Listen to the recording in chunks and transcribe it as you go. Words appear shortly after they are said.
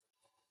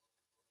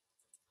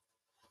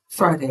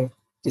Friday,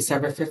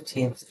 December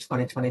 15th,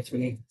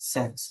 2023,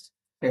 Sext,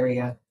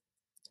 Feria,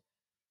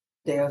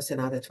 Deus in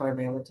auditore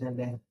meo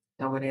attende,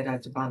 Domine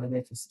adjuvanda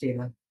me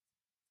festina,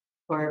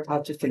 Ora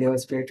Patris Filio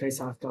Spiritui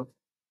Sancto,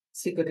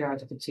 sicut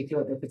erat in principio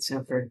et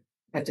semper,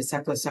 et de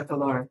secula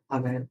seculorum.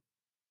 Amen.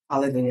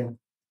 Alleluia.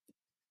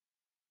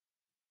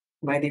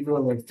 Mighty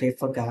ruler,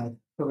 faithful God,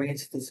 who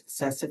reigns through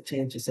successive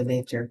changes in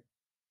nature,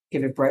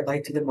 giving bright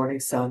light to the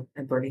morning sun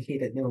and burning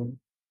heat at noon,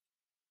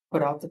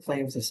 put out the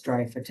flames of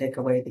strife and take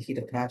away the heat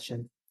of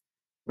passion.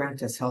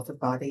 Grant us health of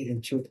body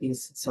and true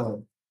peace of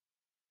soul.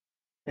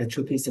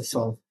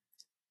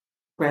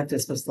 Grant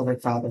this, most loving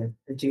Father,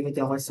 and you,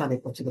 the only Son,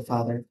 equal to the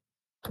Father,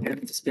 and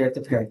with the Spirit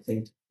the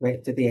Paraclete,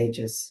 reign through the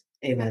ages.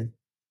 Amen.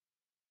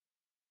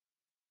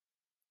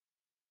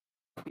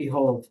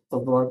 Behold, the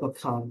Lord will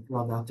come and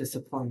will not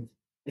disappoint.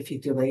 If he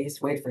delays,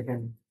 wait for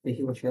him, for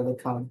he will surely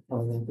come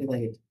and will not be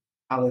late.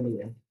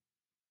 Alleluia.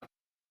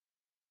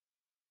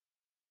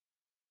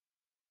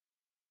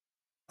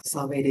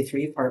 Psalm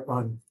 83, Part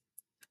 1.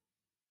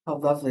 How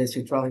lovely is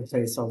your dwelling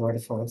place, O Lord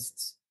of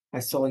hosts! My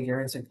soul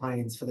yearns and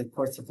pines for the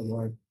courts of the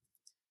Lord.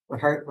 My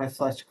heart and my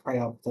flesh cry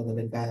out for the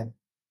living bed.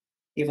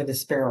 Even the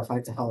sparrow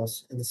finds a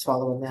house, and the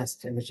swallow a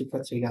nest in which she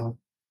puts her young.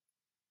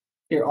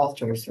 Your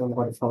altars, O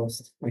Lord of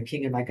hosts, my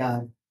King and my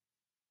God.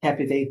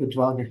 Happy they who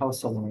dwell in your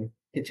house, O Lord.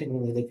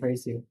 Continually they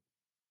praise you.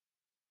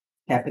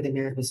 Happy the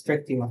man who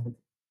strict you on.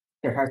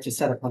 Their hearts are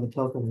set upon the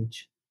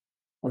pilgrimage.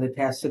 When they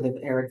pass through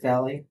the arid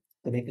valley,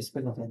 they make a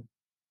spring of it.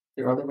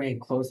 The early rain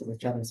clothes it with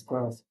generous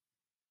growth.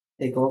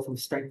 They go from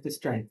strength to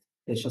strength.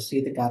 They shall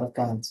see the God of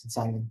gods in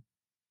Zion.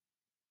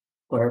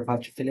 Gloria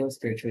Patri Filio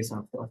Spiritui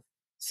Sancto.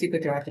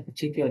 Sicut erat in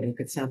principio nunc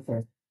et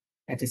semper,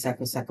 et de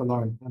secula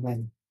seculorum.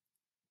 Amen.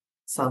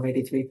 Psalm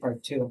 83,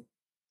 Part 2.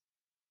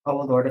 O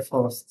Lord of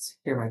hosts,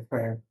 hear my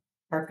prayer.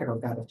 Hearken, O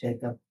God of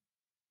Jacob.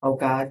 O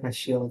God, my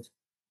shield.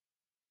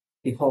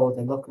 Behold,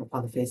 and look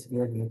upon the face of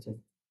your anointed.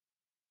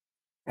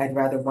 I'd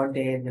rather one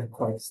day in your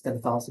courts than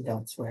 1,000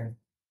 elsewhere.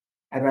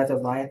 I'd rather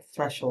lie at the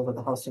threshold of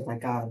the house of my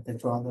God than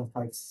dwell in the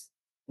hearts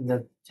in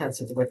the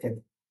tents of the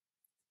wicked.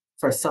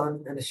 For a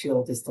sun and a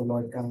shield is the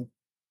Lord God.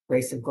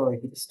 Grace and glory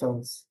he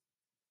bestows.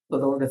 The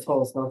Lord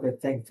withholds no good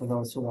thing from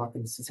those who walk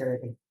in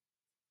sincerity.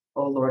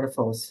 O Lord of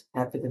hosts,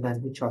 happy the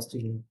men who trust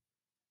in you.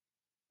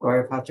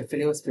 Gloria Patri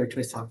Filio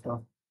Spiritui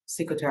Sancto.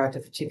 Sicut erat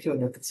in principio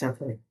nunc et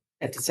semper,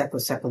 et de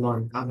secula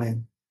seculorum.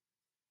 Amen.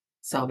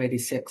 Psalm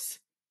 86.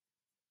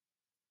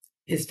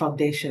 His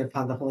foundation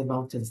upon the holy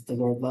mountains the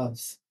Lord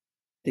loves,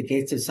 the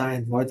gates of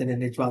Zion more than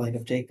any dwelling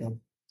of Jacob.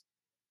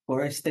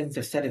 Glorious things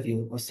are said of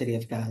you, O city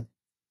of God.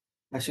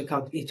 I shall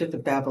count Egypt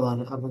of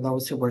Babylon among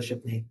those who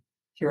worship me.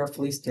 Here are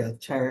Philistia,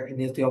 Tyre,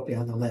 and Ethiopia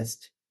on the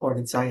list, born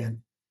in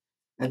Zion.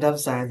 And of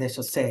Zion they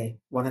shall say,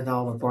 one and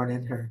all were born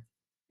in her,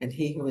 and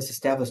he who has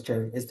established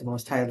her is the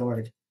Most High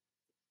Lord.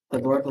 The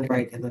Lord will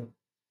write in the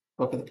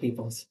book of the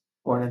peoples,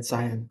 born in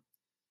Zion,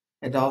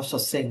 and all shall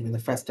sing in the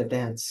festive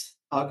dance.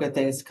 All good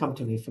things come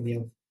to me from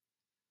you.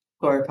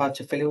 Gloria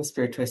Patri Filio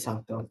Spiritui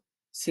Sancto.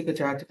 Sicut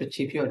erat in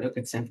principio nunc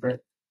et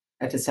semper,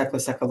 et de secula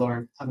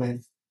seculorum.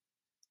 Amen.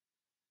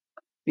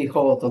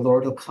 Behold, the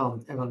Lord will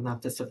come and will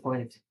not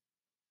disappoint.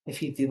 If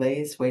he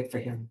delays, wait for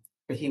him,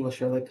 for he will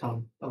surely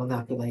come and will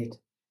not be late.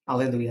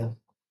 Alleluia.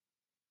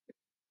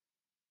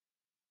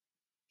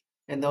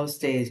 In those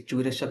days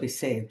Judah shall be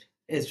saved,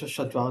 Israel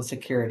shall dwell in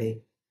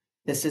security.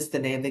 This is the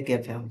name they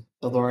give him,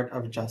 the Lord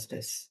of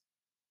justice.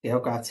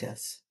 Deo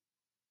gratias.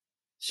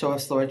 Show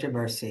us, Lord, your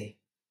mercy.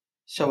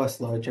 Show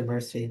us, Lord, your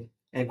mercy,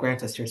 and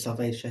grant us your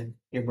salvation,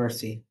 your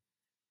mercy.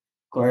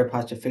 Gloria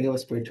Patri Filio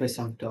Spiritui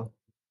Sancto.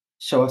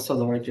 Show us, O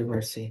Lord, your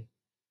mercy.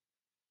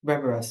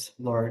 Remember us,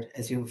 Lord,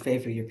 as you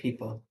favor your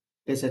people.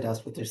 Visit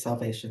us with your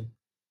salvation.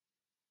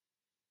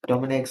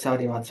 Domine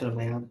exaudiat sonum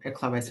meam, et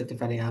clames et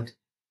diveniat.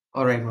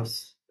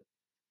 Oremus.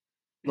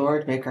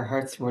 Lord, make our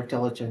hearts more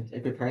diligent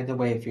in preparing the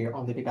way for your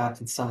only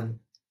begotten Son,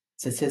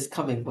 since his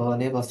coming will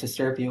enable us to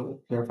serve you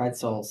with purified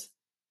souls.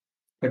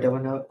 Per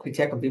Domino, qui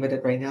tecum vivat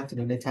et regnat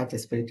in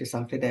unitatis Spiritus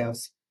Sancti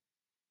Deus,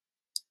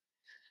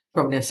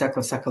 pro omnia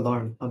secula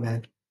seculorum.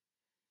 Amen.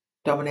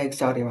 Domine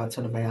exaudiat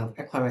sonum meam,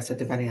 et clames et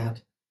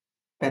diveniat.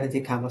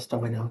 Benedicamus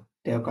Domino,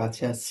 Deo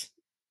gratias.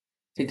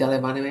 Fidele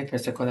manime per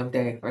secundum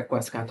Dei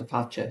requiescat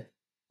pace.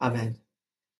 Amen.